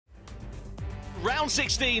Round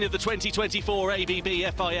 16 of the 2024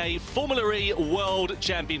 ABB FIA Formula E World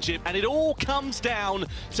Championship, and it all comes down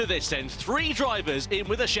to this then. 3 drivers in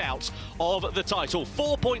with a shout of the title,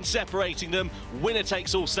 4 points separating them. Winner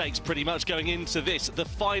takes all stakes pretty much going into this, the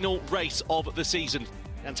final race of the season.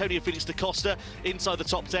 Antonio Felix da Costa inside the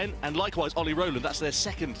top 10, and likewise Ollie Rowland. That's their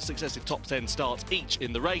second successive top 10 start each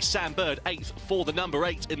in the race. Sam Bird 8th for the number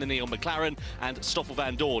 8 in the Neon McLaren, and Stoffel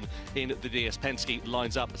van Dorn in the DS Penske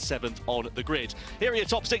lines up 7th on the grid. Here are your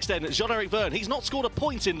top 6 then. Jean-Eric Vergne, he's not scored a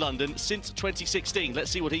point in London since 2016.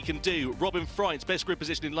 Let's see what he can do. Robin Freins, best grid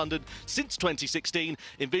position in London since 2016.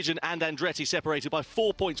 Envision and Andretti separated by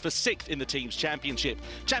 4 points for 6th in the team's championship.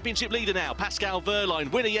 Championship leader now, Pascal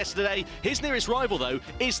Wehrlein, winner yesterday. His nearest rival though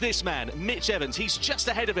is this man, Mitch Evans. He's just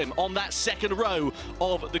ahead of him on that second row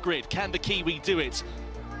of the grid. Can the Kiwi do it?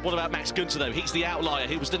 What about Max Günther though? He's the outlier.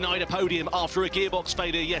 He was denied a podium after a gearbox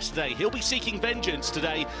failure yesterday. He'll be seeking vengeance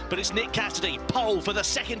today, but it's Nick Cassidy, pole for the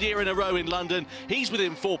second year in a row in London. He's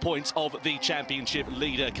within 4 points of the championship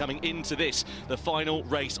leader coming into this, the final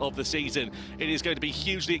race of the season. It is going to be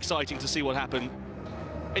hugely exciting to see what happens.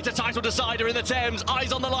 It's a title decider in the Thames,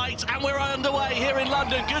 eyes on the lights, and we're underway here in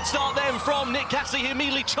London. Good start then from Nick Cassidy. He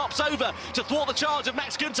immediately chops over to thwart the charge of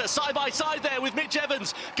Max Günther, side by side there with Mitch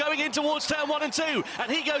Evans, going in towards turn 1 and 2, and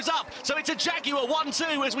he goes up, so it's a Jaguar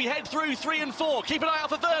 1-2 as we head through 3 and 4. Keep an eye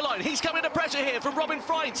out for Wehrlein. He's coming under pressure here from Robin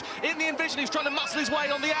Freins in the Envision. He's trying to muscle his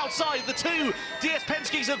way on the outside. The 2 DS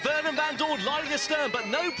Penskes of Vergne and Van Dorn lining astern, but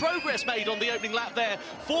no progress made on the opening lap there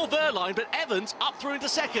for Wehrlein, but Evans up through into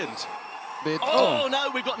second. Oh no,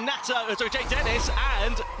 we've got Jake Dennis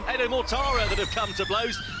and Edo Mortara that have come to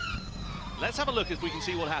blows. Let's have a look if we can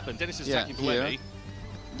see what happened. Dennis is attacking Buemi.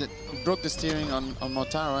 Broke the steering on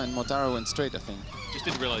Mortara, and Mortara went straight, I think. Just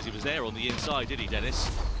didn't realise he was there on the inside, did he, Dennis?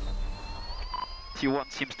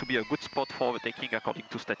 T1 seems to be a good spot for overtaking according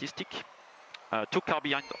to statistics. 2 cars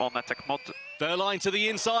behind on attack mode. Wehrlein to the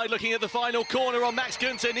inside, looking at the final corner on Max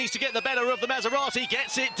Günther. Needs to get the better of the Maserati.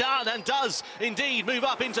 Gets it done and does indeed move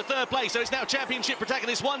up into 3rd place. So it's now championship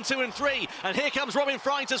protagonists 1, 2 and 3. And here comes Robin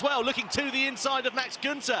Freins as well, looking to the inside of Max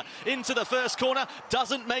Günther into the first corner.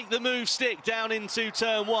 Doesn't make the move stick down into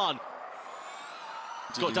turn 1.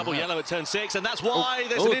 It's got double yellow at turn 6, and that's why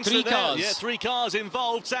there's an incident 3 cars. there. Yeah, 3 cars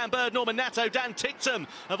involved. Sam Bird, Norman Natto, Dan Ticktum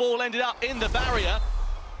have all ended up in the barrier.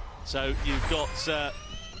 So you've got the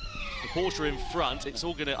Porsche in front. It's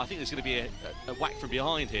all gonna. I think there's gonna be a whack from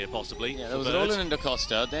behind here, possibly. Yeah, there was Rowland and da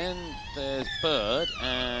Costa. Then there's Bird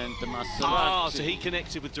and the Maserati. Ah, so he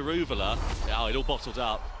connected with Deruvala. Oh, it all bottled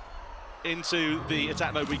up. Into the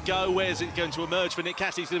attack mode we go. Where's it going to emerge for Nick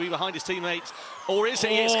Cassidy? He's going to be behind his teammates, or is he?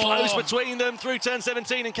 It's close between them through turn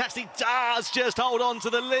 17, and Cassidy does just hold on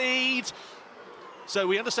to the lead. So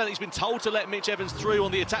we understand he's been told to let Mitch Evans through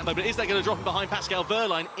on the attack mode, but is that going to drop him behind Pascal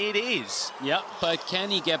Wehrlein? It is. Yeah, but can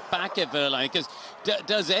he get back at Wehrlein? Because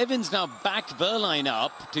does Evans now back Wehrlein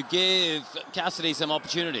up to give Cassidy some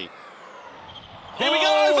opportunity? Here we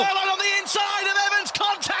go, Wehrlein on the inside of Evans,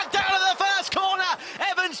 contact down at the first corner.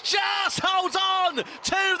 Evans just holds on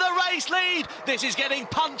to the race lead. This is getting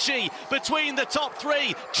punchy between the top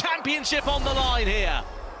 3. Championship on the line here.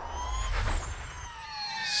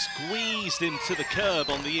 Squeezed him to the curb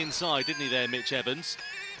on the inside, didn't he there, Mitch Evans?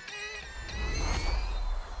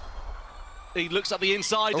 He looks up the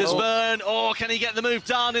inside, does Vergne. Oh, can he get the move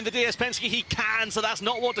done in the DS Penske? He can, so that's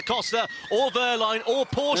not what da Costa or Wehrlein or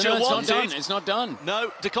Porsche wanted. It's not done. It's not done.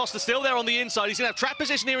 No, da Costa still there on the inside. He's going to have track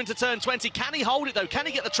position here into turn 20. Can he hold it, though? Can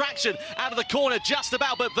he get the traction out of the corner? Just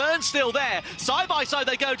about, but Vergne's still there. Side by side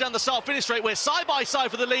they go down the start-finish straight. We're side by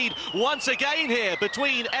side for the lead once again here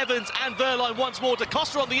between Evans and Wehrlein once more. Da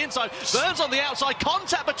Costa on the inside, Vergne's on the outside.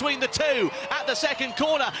 Contact between the 2 at the second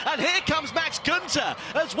corner. And here comes Max Günther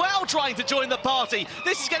as well, trying to join the party.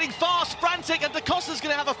 This is getting fast, frantic, and da Costa's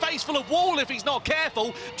going to have a face full of wall if he's not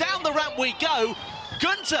careful. Down the ramp we go.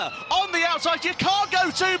 Günther on the outside. You can't go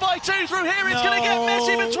 2 by 2 through here. It's going to get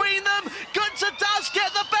messy between them. Günther does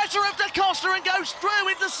get the better of da Costa and goes through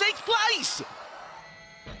into 6th place.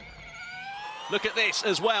 Look at this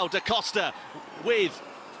as well. Da Costa with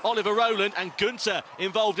Oliver Rowland and Günther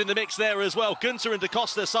involved in the mix there as well. Günther and da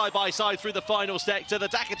Costa side by side through the final sector. The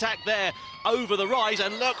DAC attack there over the rise,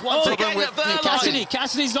 and look once again at Wehrlein.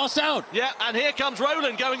 Cassidy's lost out. Yeah, and here comes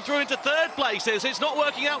Rowland going through into 3rd place. It's not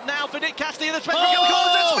working out now for Nick Cassidy in the 20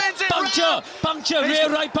 corners. It spins it puncture,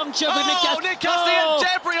 rear right puncture for Nick Cassidy. Nick Cassidy and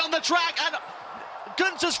debris on the track, and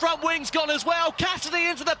Günther's front wing's gone as well. Cassidy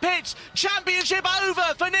into the pits. Championship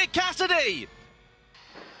over for Nick Cassidy.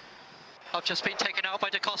 I've just been taken out by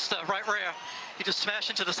da Costa, right rear. He just smashed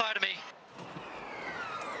into the side of me.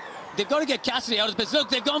 They've got to get Cassidy out of the pits. Look,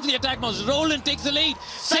 they've gone for the attack modes. Roland takes the lead.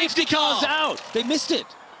 Safety car's out. They missed it.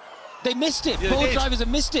 They missed it. Yeah, Both drivers have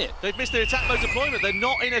missed it. They've missed the attack mode deployment. They're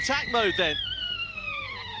not in attack mode then.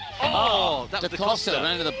 Oh, that was Costa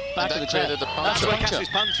ran to the back of the track. That's where Cassidy's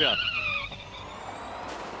puncture.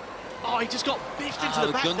 Oh, he just got biffed into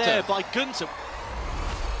the back Gunther. there by Gunther.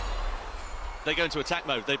 They go into attack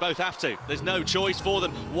mode. They both have to. There's no choice for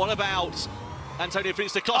them. What about Antonio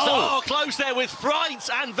Felix da Costa? Oh, close there with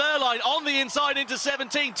Freitz and Wehrlein on the inside into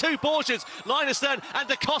 17. Two Porsches, Linus Stern and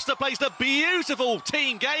da Costa placed a beautiful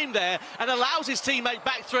team game there and allows his teammate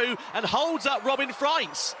back through and holds up Robin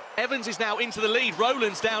Freitz. Evans is now into the lead.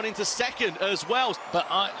 Roland's down into second as well. But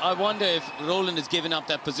I wonder if Roland has given up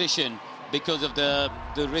that position because of the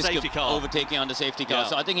risk Safety of car. overtaking on the safety car. Yeah.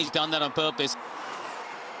 So I think he's done that on purpose.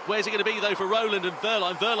 Where's it going to be, though, for Roland and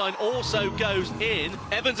Wehrlein? Wehrlein also goes in.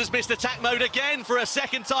 Evans has missed attack mode again for a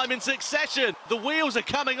second time in succession. The wheels are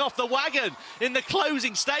coming off the wagon in the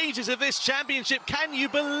closing stages of this championship. Can you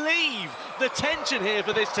believe the tension here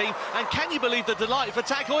for this team? And can you believe the delight for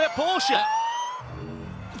Tag Heuer Porsche?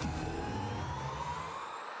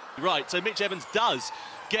 Right, so Mitch Evans does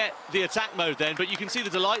get the attack mode then, but you can see the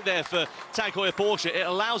delight there for Tag Heuer Porsche. It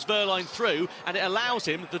allows Wehrlein through, and it allows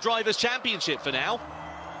him the Drivers' Championship for now.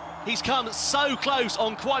 He's come so close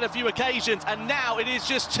on quite a few occasions, and now it is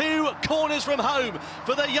just 2 corners from home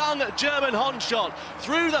for the young German Honshot.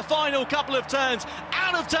 Through the final couple of turns,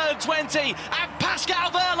 out of turn 20, and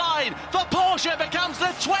Pascal Wehrlein for Porsche becomes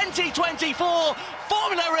the 2024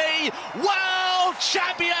 Formula E World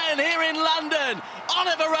Champion here in London.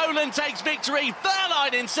 Oliver Roland takes victory,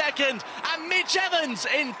 Wehrlein in second, and Mitch Evans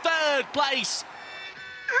in third place.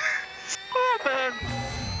 Oh man,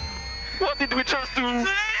 what did we just do?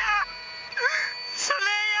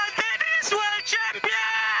 Soleil Dennis World Champion!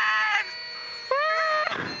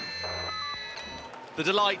 The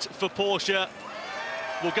delight for Porsche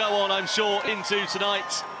will go on, I'm sure, into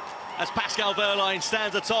tonight as Pascal Wehrlein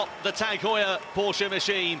stands atop the Tag Heuer Porsche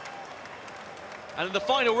machine. And in the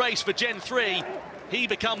final race for Gen 3, he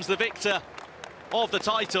becomes the victor of the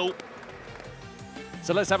title.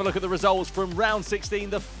 So let's have a look at the results from round 16,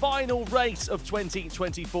 the final race of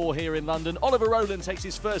 2024 here in London. Oliver Roland takes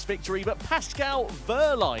his first victory, but Pascal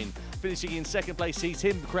Wehrlein finishing in second place sees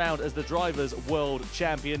him crowned as the Drivers' World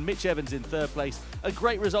Champion. Mitch Evans in third place. A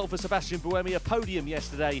great result for Sebastian Buemi, a podium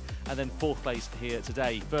yesterday, and then fourth place here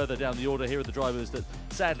today. Further down the order, here are the drivers that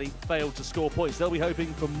sadly failed to score points. They'll be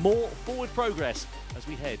hoping for more forward progress as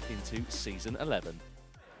we head into season 11.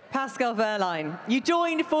 Pascal Wehrlein, you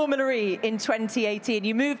joined Formula E in 2018,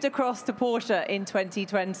 you moved across to Porsche in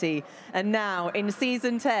 2020, and now in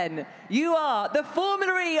season 10, you are the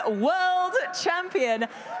Formula E World Champion.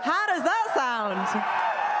 How does that sound?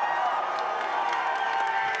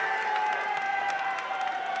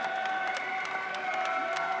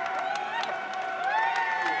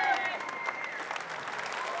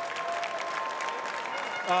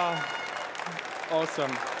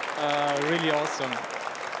 Awesome, really awesome.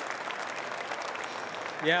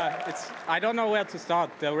 Yeah, I don't know where to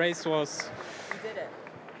start. The race was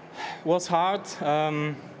hard.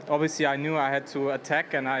 Obviously, I knew I had to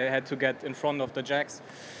attack and I had to get in front of the jacks.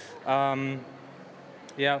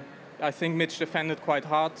 Yeah, I think Mitch defended quite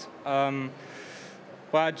hard.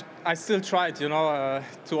 But I still tried, you know,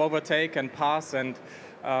 to overtake and pass. And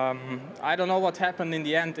I don't know what happened in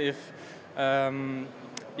the end. If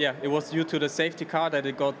yeah, it was due to the safety car that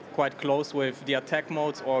it got quite close with the attack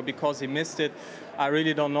modes, or because he missed it. I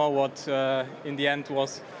really don't know what in the end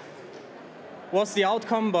was the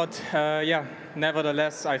outcome, but yeah,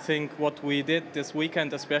 nevertheless, I think what we did this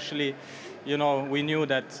weekend, especially, you know, we knew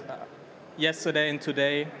that yesterday and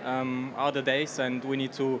today are the days, and we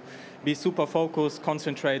need to be super focused,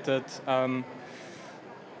 concentrated,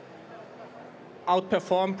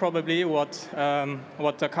 outperform probably what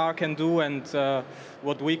the car can do and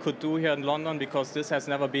what we could do here in London, because this has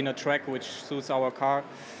never been a track which suits our car.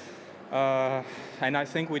 And I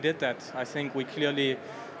think we did that. I think we clearly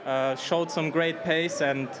showed some great pace,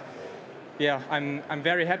 and yeah, I'm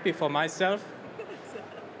very happy for myself,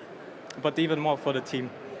 but even more for the team.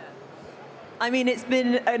 I mean, it's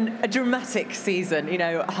been a dramatic season, you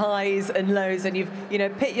know, highs and lows, and you've, you know,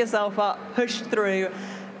 picked yourself up, pushed through.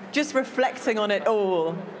 Just reflecting on it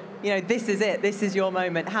all, you know, this is it. This is your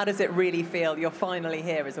moment. How does it really feel? You're finally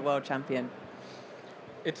here as a world champion.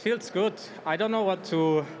 It feels good. I don't know what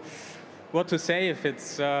to say. If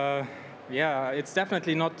it's yeah, it's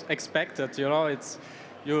definitely not expected. You know, it's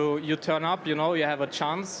you turn up. You know, you have a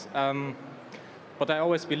chance. But I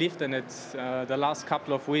always believed in it. The last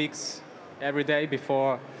couple of weeks, every day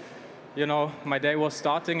before, you know, my day was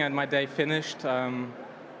starting and my day finished.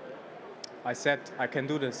 I said, I can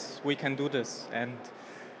do this, we can do this. And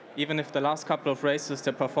even if the last couple of races,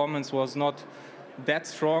 the performance was not that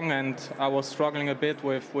strong and I was struggling a bit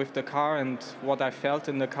with the car and what I felt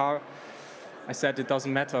in the car, I said it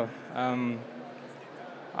doesn't matter.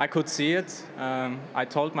 I could see it. I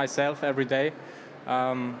told myself every day,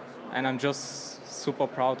 and I'm just super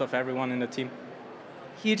proud of everyone in the team.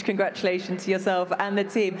 Huge congratulations to yourself and the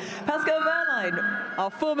team. Pascal Wehrlein,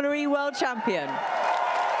 our Formula E world champion.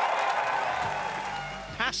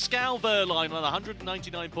 Pascal Wehrlein, on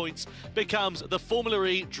 199 points, becomes the Formula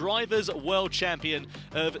E Drivers' World Champion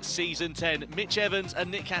of Season 10. Mitch Evans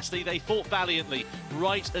and Nick Cassidy, they fought valiantly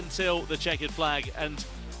right until the checkered flag, and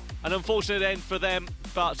an unfortunate end for them,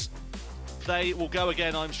 but they will go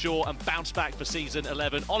again, I'm sure, and bounce back for Season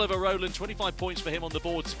 11. Oliver Rowland, 25 points for him on the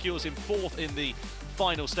board, secures him 4th in the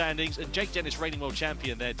final standings, and Jake Dennis, reigning world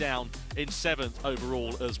champion, they're down in 7th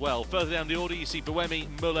overall as well. Further down the order, you see Buemi,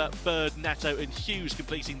 Muller, Bird, Nato and Hughes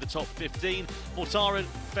completing the top 15. Mortaren,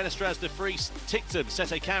 Fenestraz, De Vries, Ticktum,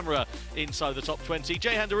 Sete Camera inside the top 20.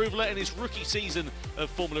 Jehan Daruvula in his rookie season of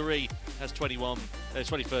Formula E has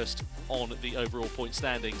 21st on the overall point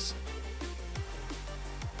standings.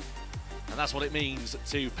 And that's what it means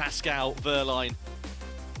to Pascal Wehrlein.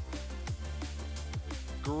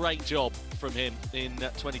 Great job from him in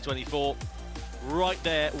 2024, right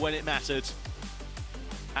there when it mattered,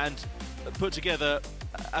 and put together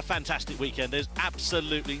a fantastic weekend. There's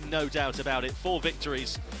absolutely no doubt about it. 4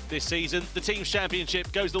 victories this season. The Team's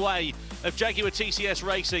Championship goes the way of Jaguar TCS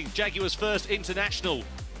Racing, Jaguar's first international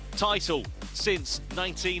title since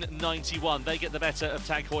 1991. They get the better of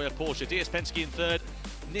Tag Heuer Porsche. DS Penske in 3rd,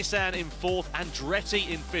 Nissan in 4th, Andretti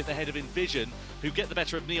in 5th ahead of Envision, who get the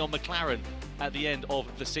better of Neon McLaren at the end of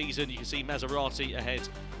the season. You can see Maserati ahead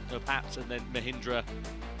of Abt and then Mahindra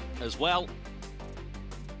as well.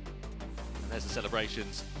 And there's the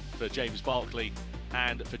celebrations for James Barkley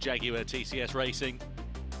and for Jaguar TCS Racing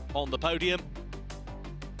on the podium.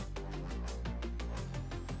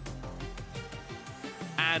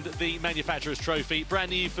 And the Manufacturer's Trophy,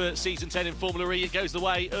 brand new for Season 10 in Formula E. It goes the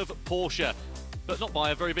way of Porsche, but not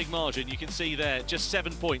by a very big margin. You can see there, just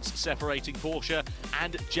 7 points separating Porsche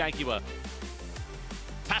and Jaguar.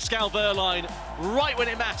 Pascal Wehrlein, right when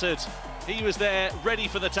it mattered, he was there, ready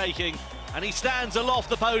for the taking, and he stands aloft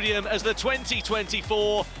the podium as the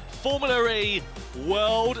 2024 Formula E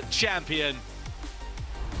World Champion.